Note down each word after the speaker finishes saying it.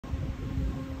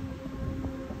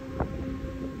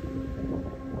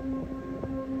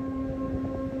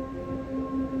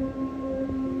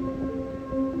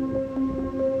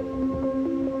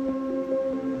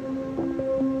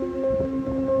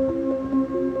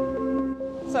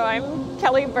So I'm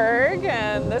Kelly Berg,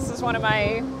 and this is one of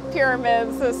my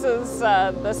pyramids. This is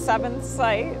the seventh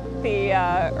site, the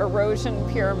Erosion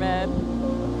Pyramid.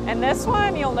 And this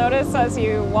one, you'll notice as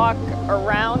you walk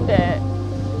around it,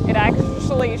 it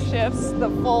actually shifts the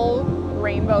full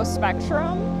rainbow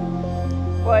spectrum,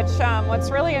 which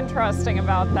what's really interesting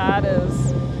about that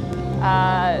is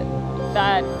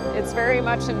that it's very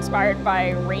much inspired by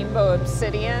rainbow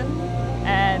obsidian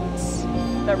and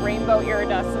the rainbow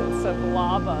iridescence of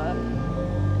lava.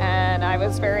 And I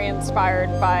was very inspired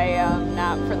by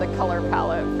that for the color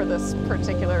palette for this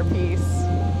particular piece.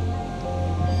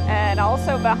 And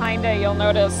also behind it, you'll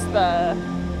notice the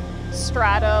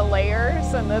strata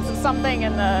layers, and this is something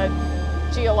in the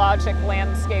geologic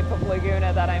landscape of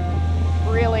Laguna that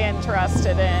I'm really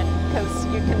interested in, because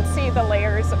you can see the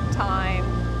layers of time,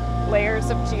 layers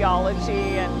of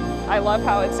geology, and I love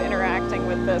how it's interacting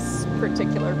with this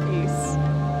particular piece.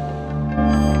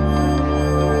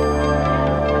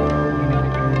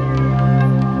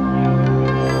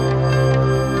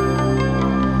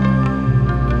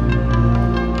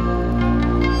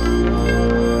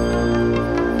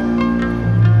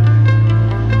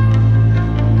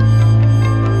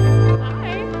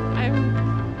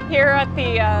 Here at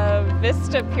the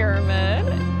Vista Pyramid,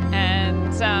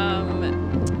 and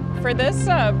for this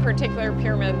particular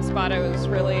pyramid spot, I was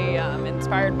really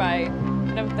inspired by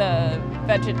kind of the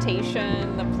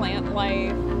vegetation, the plant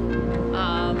life,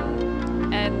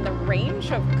 and the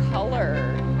range of color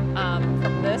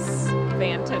from this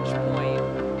vantage point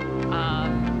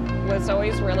was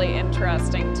always really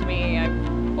interesting to me.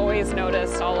 I've always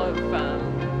noticed all of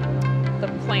the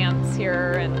plants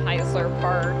here in Heisler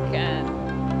Park and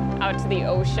out to the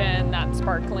ocean, that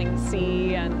sparkling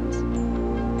sea. And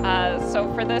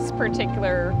so for this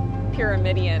particular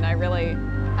Pyramidion, I really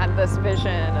had this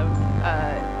vision of,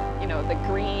 you know, the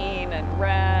green and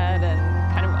red and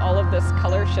kind of all of this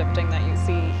color shifting that you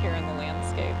see here in the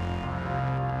landscape.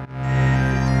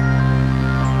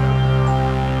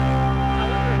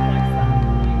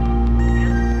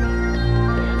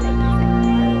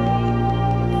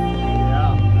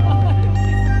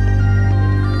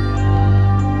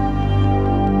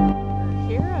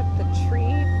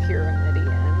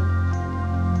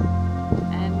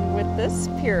 This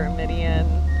Pyramidion,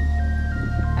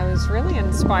 I was really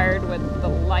inspired with the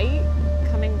light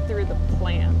coming through the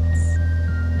plants,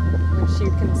 which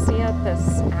you can see at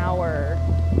this hour.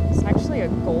 It's actually a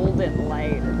golden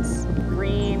light. It's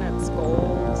green, it's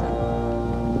gold.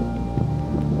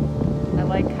 And I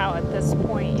like how at this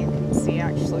point you can see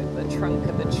actually the trunk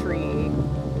of the tree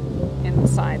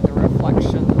inside the